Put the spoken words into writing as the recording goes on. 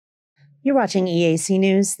You're watching EAC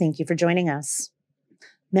News. Thank you for joining us.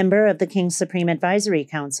 Member of the King's Supreme Advisory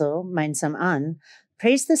Council, Mainsam An,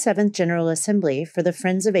 praised the 7th General Assembly for the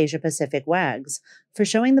Friends of Asia-Pacific WAGs for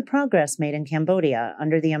showing the progress made in Cambodia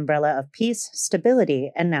under the umbrella of peace,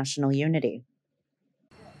 stability, and national unity.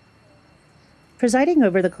 Presiding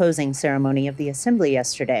over the closing ceremony of the Assembly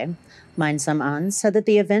yesterday, Mainsam An said that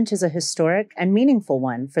the event is a historic and meaningful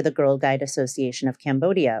one for the Girl Guide Association of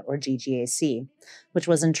Cambodia, or GGAC, which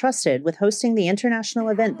was entrusted with hosting the international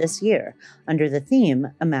event this year under the theme,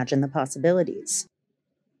 Imagine the Possibilities.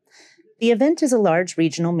 The event is a large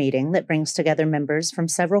regional meeting that brings together members from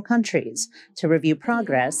several countries to review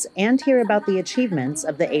progress and hear about the achievements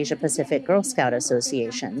of the Asia-Pacific Girl Scout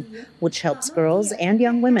Association, which helps girls and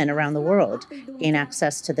young women around the world gain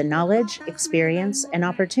access to the knowledge, experience, and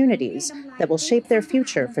opportunities that will shape their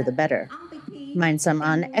future for the better. Mainsam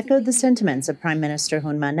An echoed the sentiments of Prime Minister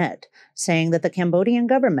Hun Manet, saying that the Cambodian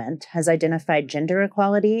government has identified gender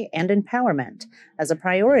equality and empowerment as a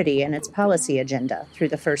priority in its policy agenda through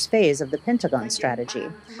the first phase of the Pentagon strategy,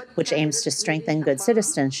 which aims to strengthen good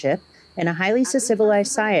citizenship in a highly civilized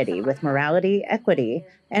society with morality, equity,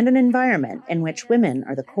 and an environment in which women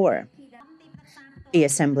are the core. The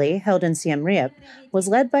assembly, held in Siem Reap, was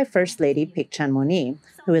led by First Lady Pic Chan Moni,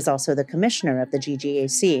 who is also the commissioner of the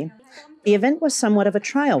GGAC. The event was somewhat of a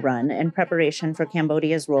trial run in preparation for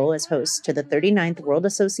Cambodia's role as host to the 39th World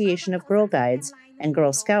Association of Girl Guides and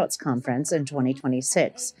Girl Scouts Conference in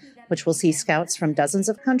 2026, which will see scouts from dozens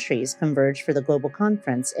of countries converge for the global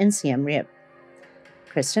conference in Siem Reap.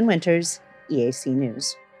 Kristen Winters, EAC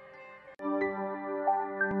News.